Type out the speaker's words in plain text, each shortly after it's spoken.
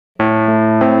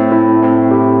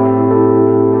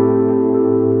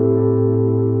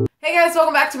guys,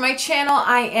 welcome back to my channel.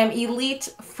 I am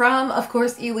Elite from, of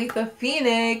course, Elite the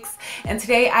Phoenix. And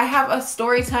today I have a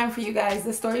story time for you guys.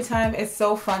 The story time is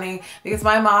so funny because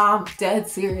my mom dead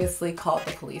seriously called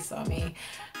the police on me.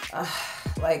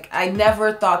 Like, I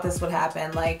never thought this would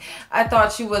happen. Like, I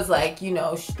thought she was like, you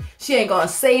know, she ain't gonna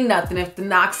say nothing if the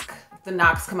knocks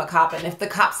come a copping, if the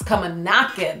cops come a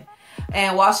knocking.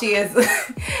 And while she is,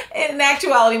 in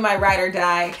actuality, my ride or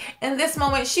die, in this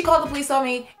moment, she called the police on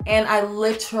me and I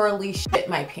literally shit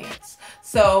my pants.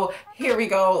 So here we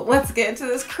go. Let's get into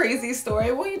this crazy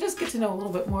story. Well, you just get to know a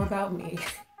little bit more about me.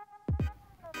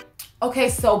 Okay,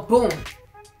 so boom.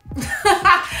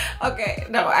 Okay,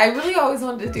 no, I really always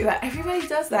wanted to do that. Everybody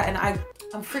does that, and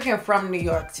I'm freaking from New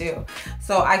York too,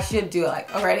 so I should do it.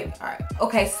 Like, already, all right.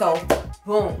 Okay, so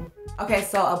boom. Okay,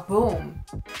 so a boom.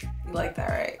 You like that,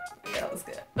 right? Yeah, that was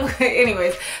good. Okay,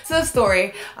 anyways, so the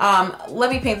story.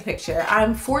 Let me paint the picture.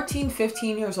 I'm 14,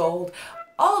 15 years old.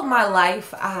 All of my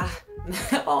life,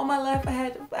 all my life I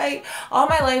had to fight. All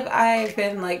my life I've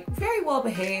been like very well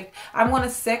behaved. I'm one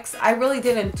of 6. I really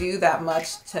didn't do that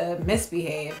much to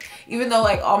misbehave, even though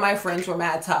like all my friends were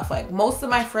mad tough. Like most of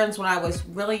my friends when I was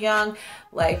really young,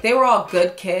 like they were all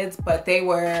good kids, but they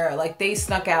were like, they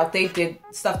snuck out. They did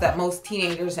stuff that most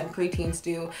teenagers and preteens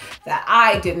do that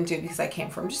I didn't do because I came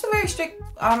from just a very strict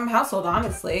household,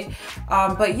 honestly.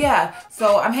 But yeah,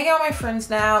 so I'm hanging out with my friends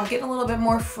now. I'm getting a little bit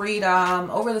more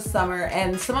freedom over the summer,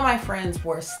 and some of my friends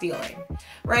were stealing,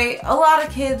 right? A lot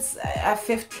of kids at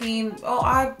 15,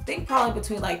 I think probably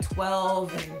between like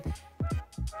 12 and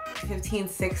 15,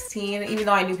 16, even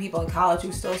though I knew people in college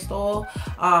who still stole.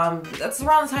 That's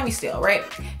around the time you steal, right?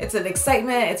 It's an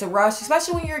excitement, it's a rush,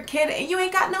 especially when you're a kid and you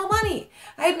ain't got no money.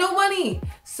 I had no money.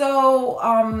 So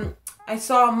I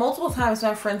saw multiple times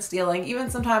my friends stealing. Even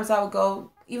sometimes I would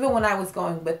go, even when I was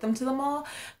going with them to the mall,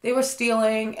 they were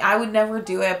stealing. I would never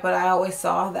do it, but I always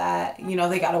saw that, you know,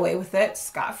 they got away with it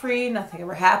scot-free. Nothing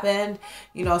ever happened.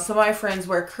 You know, some of my friends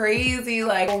were crazy.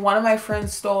 Like one of my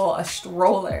friends stole a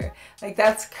stroller. Like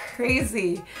that's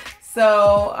crazy.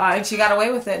 So, and she got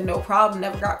away with it. No problem.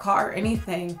 Never got caught or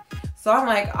anything. So I'm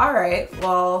like, all right,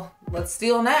 well, let's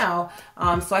steal now.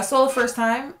 So I stole the first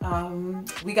time.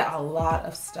 We got a lot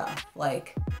of stuff.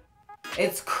 Like,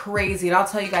 it's crazy, and I'll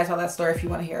tell you guys all that story if you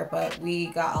want to hear it, but we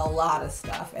got a lot of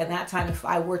stuff, and that time if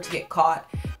I were to get caught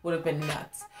would have been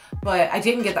nuts. But I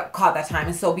didn't get caught that time,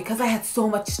 and so because I had so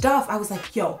much stuff, I was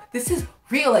like, yo, this is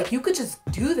real. Like, you could just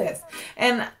do this.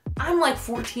 And I'm like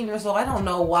 14 years old. I don't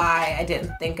know why I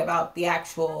didn't think about the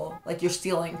actual, like, you're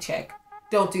stealing chick.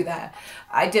 Don't do that.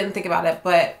 I didn't think about it.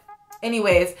 But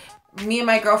anyways, me and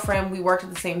my girlfriend, we worked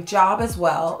at the same job as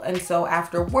well. And so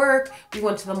after work, we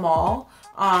went to the mall.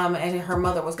 And her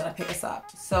mother was gonna pick us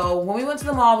up. So when we went to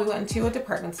the mall, we went into a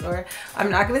department store. I'm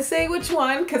not gonna say which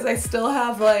one because I still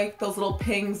have like those little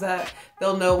pings that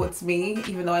they'll know it's me,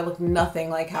 even though I look nothing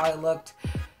like how I looked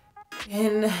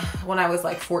when I was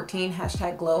like 14,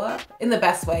 hashtag glow up, in the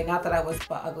best way. Not that I was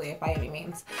ugly by any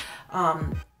means.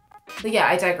 But yeah,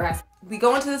 I digress. We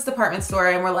go into this department store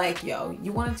and we're like, yo,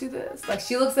 you wanna do this? Like,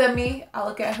 she looks at me, I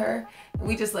look at her, and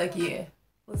we just like, yeah,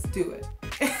 let's do it.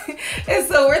 And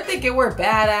so we're thinking we're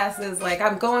badasses. Like,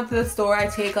 I'm going to the store, I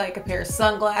take like a pair of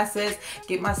sunglasses,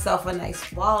 get myself a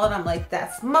nice wallet. I'm like,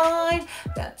 that's mine,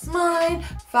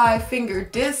 5-finger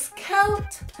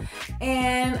discount.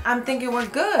 And I'm thinking we're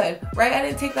good, right? I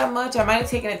didn't take that much. I might have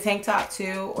taken a tank top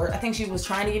too, or I think she was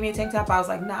trying to give me a tank top. I was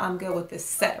like, nah, I'm good with this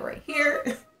set right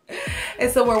here.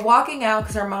 And so we're walking out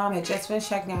because her mom had just finished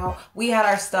checking out. We had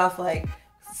our stuff like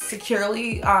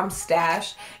securely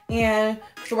stashed, and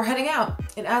so we're heading out.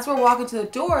 And as we're walking to the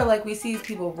door, like, we see these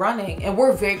people running, and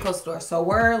we're very close to the door, so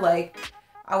we're like,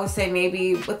 I would say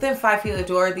maybe within 5 feet of the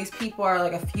door. These people are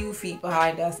like a few feet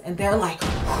behind us, and they're like,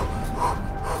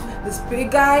 this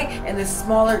big guy and this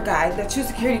smaller guy, the 2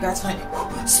 security guards, like,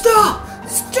 stop,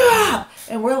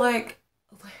 and we're like,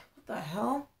 what the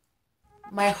hell?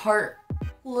 My heart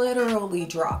literally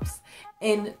drops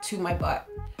into my butt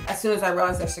as soon as I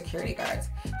realize they're security guards.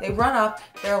 They run up,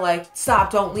 they're like,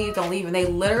 stop, don't leave. And they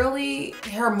literally,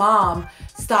 her mom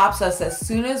stops us as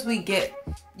soon as we get,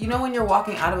 you know, when you're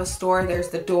walking out of a store, there's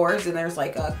the doors and there's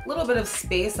like a little bit of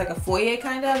space, like a foyer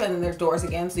kind of, and then there's doors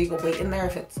again, so you can wait in there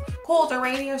if it's cold or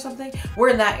rainy or something. We're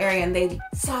in that area and they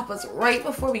stop us right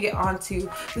before we get onto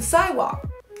the sidewalk.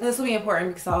 And this will be important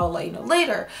because I'll let you know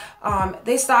later.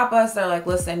 They stop us. They're like,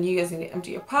 listen, you guys need to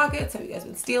empty your pockets. Have you guys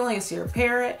been stealing? Is your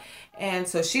parent? And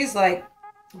so she's like,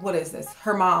 what is this?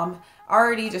 Her mom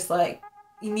already just like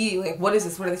immediately like, what is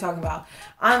this? What are they talking about?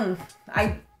 I'm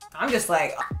just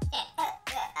like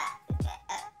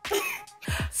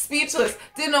speechless.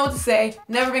 Didn't know what to say.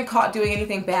 Never been caught doing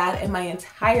anything bad in my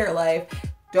entire life.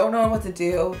 don't know what to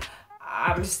do.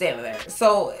 I'm just standing there.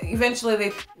 So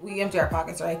eventually we empty our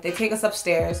pockets, right? They take us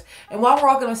upstairs, and while we're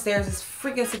walking upstairs, this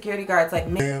freaking security guard's like,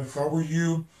 man, if I were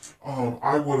you,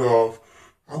 I would have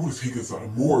taken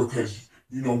something more, because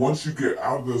you know, once you get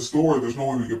out of the store, there's no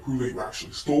way we can prove that you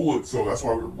actually stole it. So that's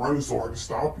why we're running so hard to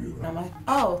stop you. And I'm like,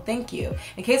 oh, thank you.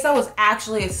 In case I was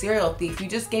actually a serial thief, you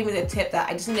just gave me the tip that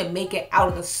I just need to make it out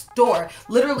of the store,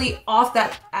 literally out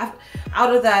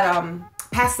of that,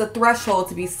 past the threshold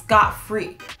to be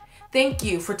scot-free. Thank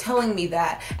you for telling me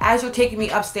that as you're taking me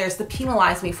upstairs to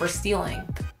penalize me for stealing.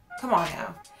 Come on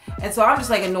now. And so I'm just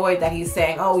like annoyed that he's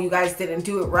saying, oh, you guys didn't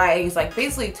do it right. He's like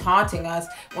basically taunting us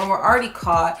when we're already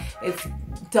caught. It's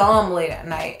dumb late at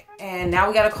night. And now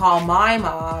we got to call my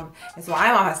mom. And so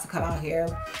my mom has to come out here.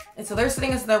 And so they're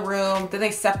sitting us in the room. Then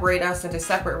they separate us into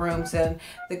separate rooms. And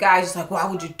the guy's just like, why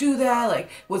would you do that?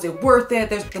 Like, was it worth it?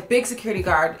 There's the big security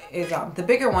guard is the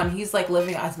bigger one. He's like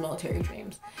living out his military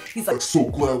dreams. He's like, so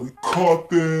glad we caught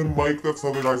them, Mike. That's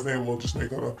another guy's name. We'll just make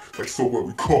that up. Like, so glad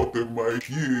we caught them, Mike.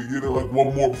 Yeah, they're like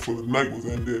one more before the night was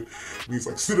ended. And he's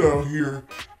like, sit down here.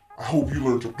 I hope you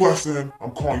learned your lesson.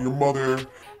 I'm calling your mother.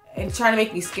 And trying to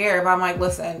make me scared, but I'm like,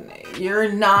 listen, you're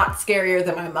not scarier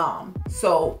than my mom.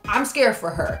 So I'm scared for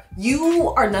her.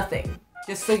 You are nothing,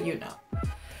 just so you know.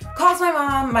 Calls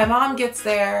my mom gets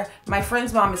there. My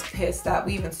friend's mom is pissed that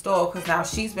we even stole because now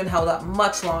she's been held up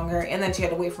much longer, and then she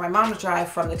had to wait for my mom to drive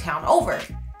from the town over.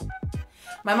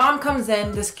 My mom comes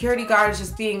in, the security guard is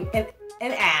just being an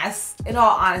ass, in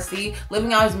all honesty,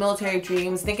 living out his military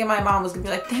dreams, thinking my mom was gonna be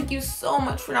like, thank you so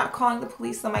much for not calling the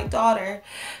police on my daughter.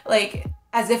 Like,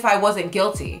 as if I wasn't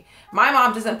guilty. My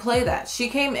mom doesn't play that. She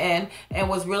came in and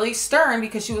was really stern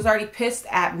because she was already pissed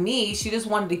at me. She just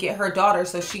wanted to get her daughter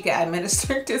so she could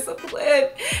administer discipline.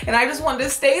 And I just wanted to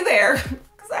stay there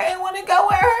because I didn't want to go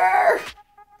with her.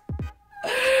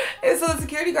 And so the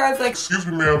security guard's like, excuse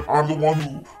me, ma'am, I'm the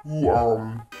one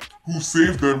who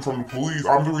saved them from the police.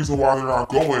 I'm the reason why they're not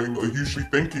going. Like, you should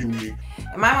be thanking me.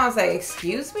 And my mom's like,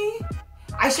 excuse me?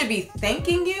 I should be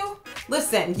thanking you?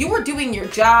 Listen, you were doing your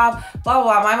job, blah, blah,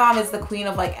 blah. My mom is the queen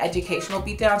of like educational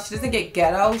beatdown. She doesn't get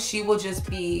ghetto. She will just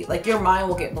be like, your mind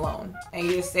will get blown. And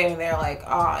you're just standing there like,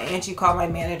 oh, and she called my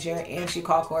manager and she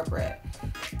called corporate.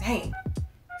 Dang.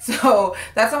 So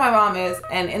that's how my mom is.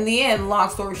 And in the end, long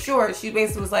story short, she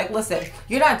basically was like, listen,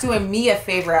 you're not doing me a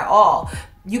favor at all.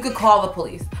 You could call the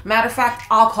police. Matter of fact,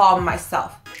 I'll call them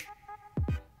myself.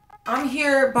 I'm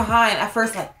here behind at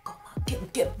first like,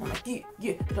 get him. I'm like, yeah.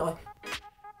 You know, like,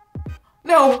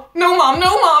 no, mom,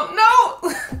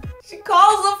 no. She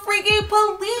calls the freaking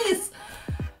police.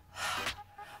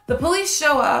 The police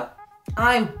show up.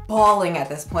 I'm bawling at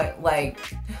this point, like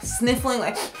sniffling,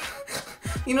 like,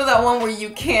 you know that one where you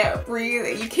can't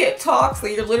breathe, you can't talk, so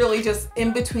you're literally just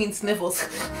in between sniffles.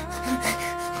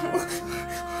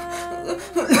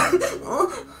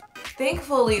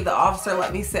 Thankfully, the officer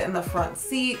let me sit in the front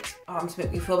seat to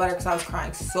make me feel better because I was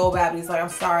crying so bad. He's like, I'm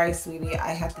sorry, sweetie,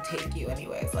 I have to take you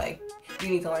anyways. Like, you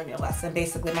need to learn your lesson.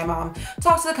 Basically, my mom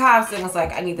talked to the cops and was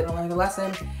like, I need them to learn the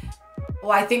lesson.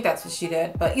 Well, I think that's what she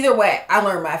did. But either way, I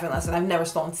learned my effing lesson. I've never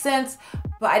stolen since.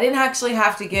 But I didn't actually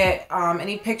have to get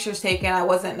any pictures taken. I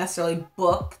wasn't necessarily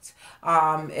booked.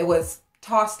 It was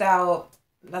tossed out.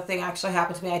 Nothing actually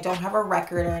happened to me. I don't have a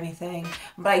record or anything,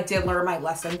 but I did learn my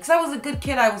lesson because I was a good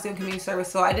kid. I was doing community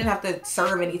service, so I didn't have to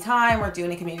serve any time or do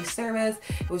any community service.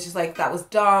 It was just like, that was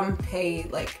dumb. Pay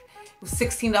like, it was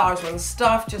 $16 worth of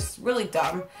stuff, just really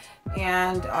dumb.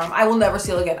 And I will never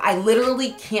steal again. I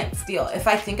literally can't steal. If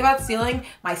I think about stealing,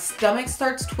 my stomach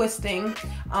starts twisting.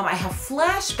 I have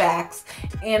flashbacks,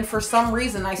 and for some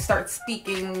reason, I start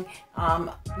speaking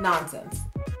nonsense.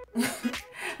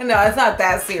 No, it's not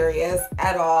that serious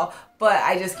at all, but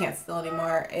I just can't steal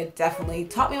anymore. It definitely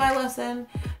taught me my lesson,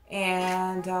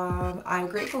 and I'm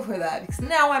grateful for that because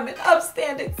now I'm an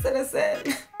upstanding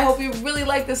citizen. I hope you really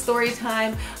like this story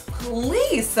time.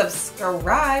 Please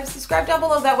subscribe. Subscribe down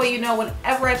below. That way you know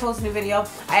whenever I post a new video.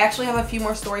 I actually have a few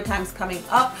more story times coming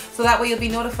up, so that way you'll be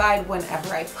notified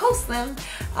whenever I post them.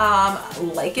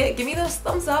 Like it. Give me those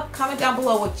thumbs up. Comment down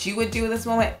below what you would do in this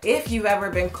moment if you've ever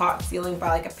been caught stealing by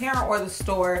like a parent or the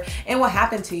store, and what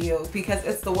happened to you, because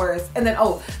it's the worst. And then,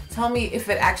 oh, tell me if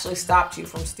it actually stopped you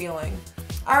from stealing.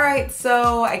 Alright,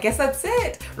 so I guess that's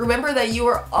it. Remember that you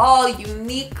are all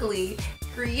uniquely,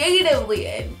 creatively,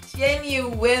 and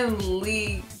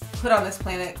genuinely put on this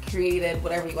planet, created,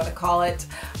 whatever you want to call it.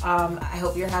 I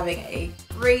hope you're having a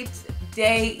great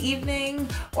day, evening,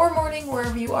 or morning,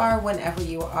 wherever you are, whenever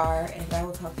you are, and I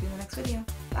will talk to you in the next video.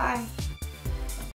 Bye.